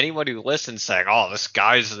talking to anyone who listens saying, "Oh, this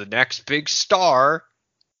guy's the next big star."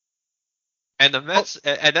 And the Mets,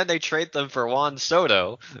 and then they trade them for Juan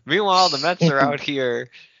Soto. Meanwhile, the Mets are out here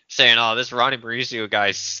saying, "Oh, this Ronnie Mauricio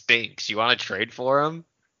guy stinks. You want to trade for him?"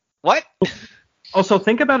 What? Also,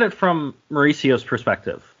 think about it from Mauricio's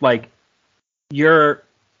perspective. Like, you're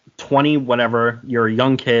 20, whatever, you're a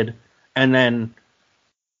young kid, and then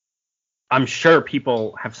I'm sure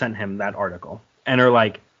people have sent him that article and are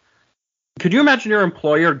like, could you imagine your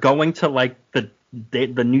employer going to, like, the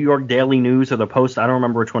New York Daily News or the Post? I don't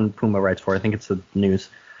remember which one Puma writes for. I think it's the News.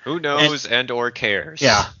 Who knows and or cares?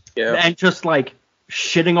 Yeah. And just, like,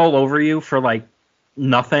 shitting all over you for, like,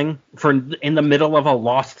 nothing in the middle of a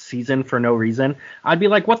lost season for no reason. I'd be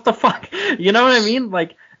like, what the fuck? You know what I mean?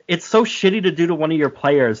 Like, it's so shitty to do to one of your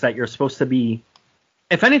players that you're supposed to be.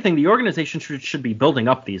 If anything, the organization should be building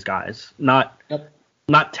up these guys, not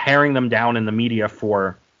tearing them down in the media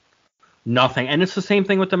for nothing. And it's the same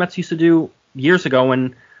thing what the Mets used to do years ago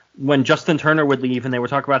when Justin Turner would leave and they would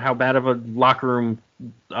talk about how bad of a locker room,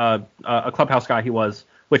 a clubhouse guy he was,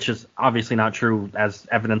 which is obviously not true, as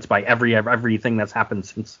evidenced by everything that's happened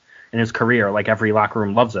since in his career. Like, every locker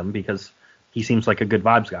room loves him because he seems like a good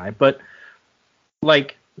vibes guy. But,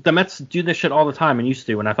 like, the Mets do this shit all the time and used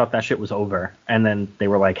to, and I thought that shit was over. And then they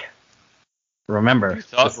were like, remember, You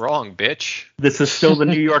thought wrong, bitch. this is still the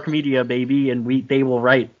New York media, baby, and they will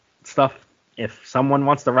write stuff. If someone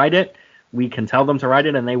wants to write it, we can tell them to write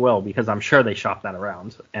it, and they will, because I'm sure they shop that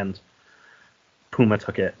around. And Puma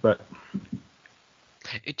took it, but...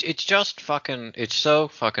 It's just fucking, it's so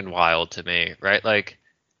fucking wild to me, right? Like,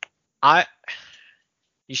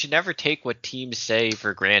 you should never take what teams say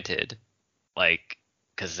for granted, like,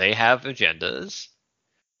 because they have agendas,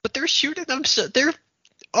 but they're shooting them, so they're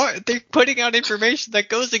putting out information that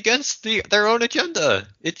goes against their own agenda.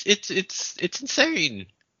 It's insane.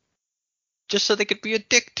 Just so they could be a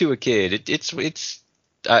dick to a kid.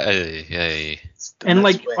 And,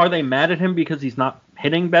 like, are they mad at him because he's not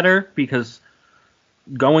hitting better? Because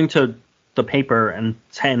going to the paper and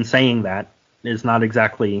saying that is not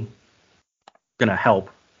exactly going to help.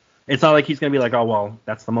 It's not like he's going to be like, oh, well,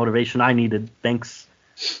 that's the motivation I needed. Thanks,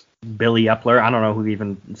 Billy Epler. I don't know who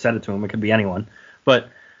even said it to him. It could be anyone. But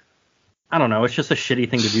I don't know. It's just a shitty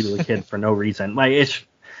thing to do to a kid for no reason. Like, it's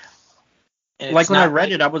like when I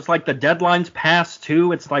read it, I was like, the deadline's passed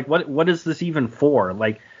too. It's like, what is this even for?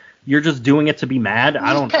 Like, you're just doing it to be mad?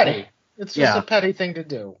 I don't petty. know. It's just a petty thing to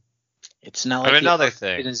do. It's not like another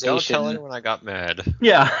thing. Don't tell anyone I got mad.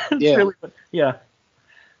 Yeah. Really, yeah.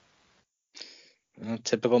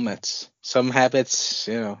 Typical Mets. Some habits,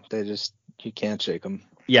 you can't shake them.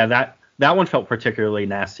 Yeah, that one felt particularly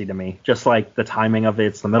nasty to me. Just like the timing of it,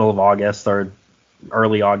 it's the middle of August or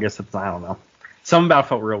early August. I don't know. Something about it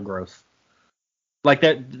felt real gross. Like,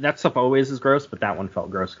 that stuff always is gross, but that one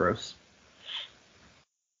felt gross.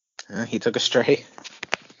 He took a stray.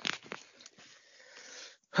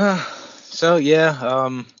 So,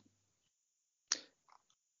 yeah.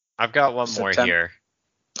 I've got one more here.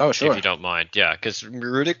 Oh, sure. If you don't mind. Yeah, because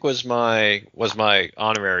Rudick was my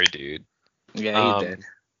honorary dude. Yeah, he did.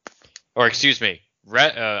 Or excuse me,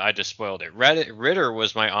 I just spoiled it. Ritter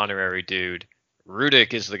was my honorary dude.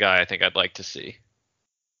 Rudick is the guy I think I'd like to see.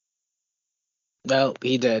 Well,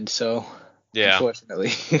 he did, so Yeah.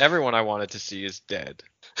 unfortunately. Everyone I wanted to see is dead.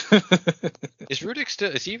 Is Rudick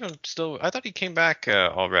still? Is he even still? I thought he came back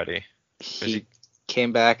already. He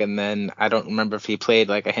came back, and then I don't remember if he played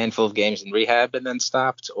like a handful of games in rehab and then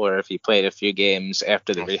stopped, or if he played a few games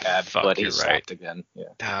after the rehab, but he you're stopped right. again. Yeah.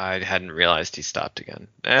 I hadn't realized he stopped again.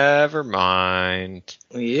 Never mind.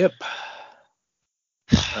 Yep.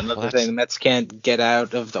 Another thing, the Mets can't get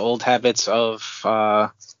out of the old habits of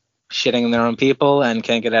shitting in their own people, and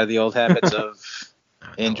can't get out of the old habits of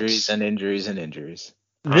injuries and injuries and injuries.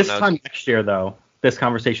 This time next year, though, this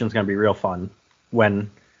conversation is going to be real fun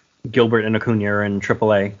when Gilbert and Acuna are in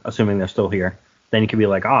AAA, assuming they're still here. Then you can be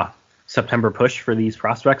like, September push for these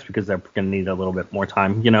prospects because they're going to need a little bit more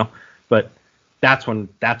time, But that's when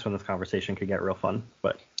this conversation could get real fun.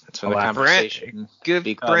 But that's when the conversation give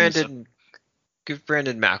Brandon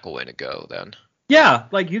McElwain a go then. Yeah,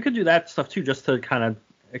 like you could do that stuff too, just to kind of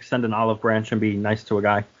extend an olive branch and be nice to a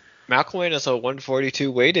guy. McElwain is a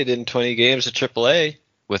 142 weighted in 20 games at AAA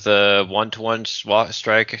with a 1-to-1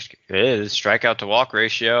 strikeout to walk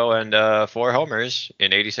ratio and 4 homers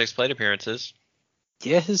in 86 plate appearances.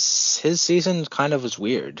 Yeah, his season kind of was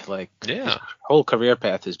weird. Like, yeah, his whole career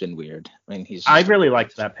path has been weird. I mean, I really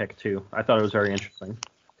liked that pick too. I thought it was very interesting.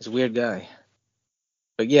 He's a weird guy.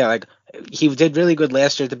 But yeah, like he did really good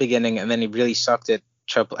last year at the beginning, and then he really sucked at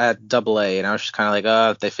AA, and I was just kind of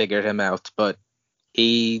like, they figured him out. But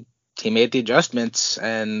he made the adjustments,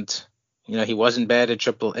 and he wasn't bad at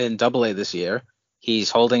in AA this year. He's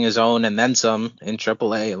holding his own and then some in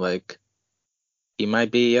AAA. Like, he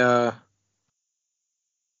might be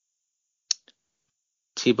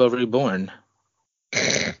Tebow reborn.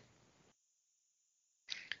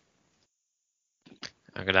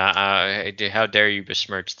 How dare you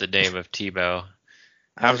besmirch the name of Tebow?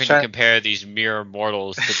 How can you compare these mere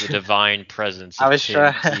mortals to the divine presence of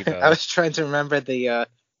Tebow? I was trying to remember the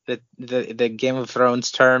Game of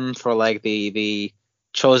Thrones term for like the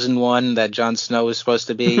chosen one that Jon Snow was supposed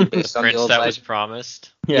to be based on the old that was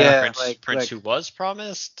promised. Yeah, Prince who was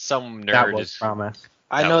promised. Some nerd that was promised.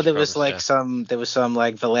 I know there was like some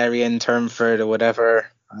like Valerian term for it or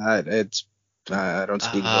whatever. I don't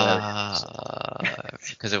speak Valerian.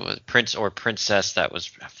 Because it was prince or princess. That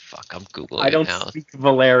was I'm googling. I don't speak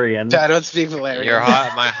Valerian. I don't speak Valerian.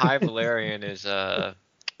 My high Valerian is I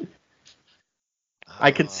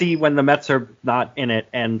could see when the Mets are not in it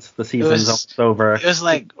and the season's almost over. It was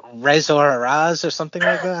like Rezor Araz or something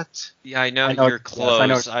like that. Yeah, I know you're close. Yes, I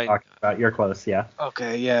know what you're talking about. You're close, yeah.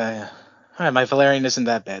 Okay, yeah. All right, my Valerian isn't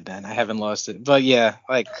that bad then. I haven't lost it. But yeah,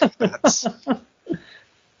 like that's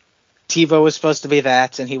Tebow was supposed to be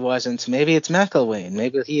that, and he wasn't. Maybe it's McElwain.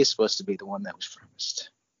 Maybe he is supposed to be the one that was promised.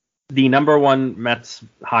 The number one Mets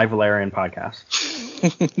High Valerian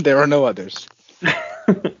podcast. There are no others.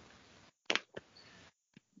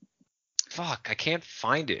 Fuck, I can't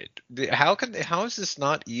find it. How is this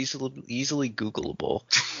not easily Googleable?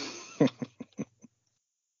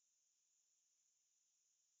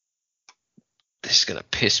 This is gonna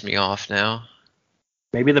piss me off now.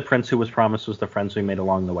 Maybe the prince who was promised was the friends we made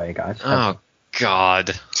along the way, guys. Oh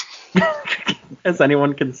God. Has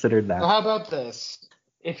anyone considered that? Well, how about this?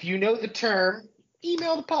 If you know the term,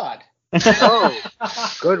 email the pod. Oh,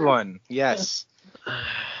 good one. Yes.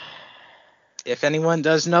 If anyone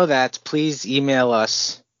does know that, please email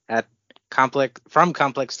us at from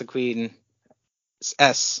Complex to Queen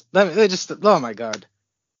S. Oh my God.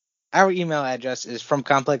 Our email address is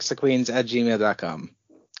fromcomplextoqueens@gmail.com.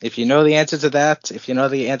 If you know the answer to that, if you know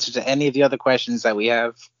the answer to any of the other questions that we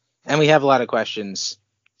have, and we have a lot of questions,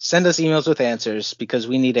 send us emails with answers because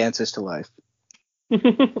we need answers to life.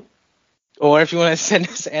 Or if you want to send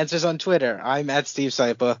us answers on Twitter, I'm at Steve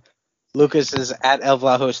Sypa. Lucas is at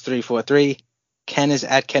Elvlahos343. Ken is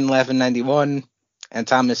at Ken1191. And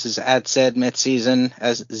Thomas is at SaidMetSeason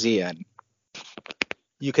as ZN.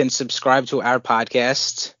 You can subscribe to our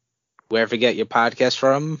podcast wherever you get your podcast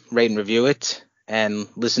from, rate and review it, and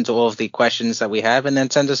listen to all of the questions that we have, and then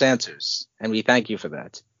send us answers. And we thank you for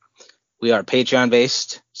that. We are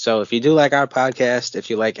Patreon-based, so if you do like our podcast, if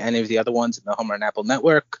you like any of the other ones in the Homer and Apple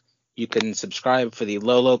Network, you can subscribe for the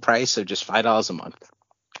low price of just $5 a month.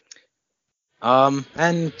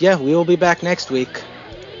 And yeah, we will be back next week.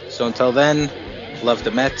 So until then, love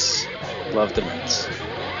the Mets, love the Mets.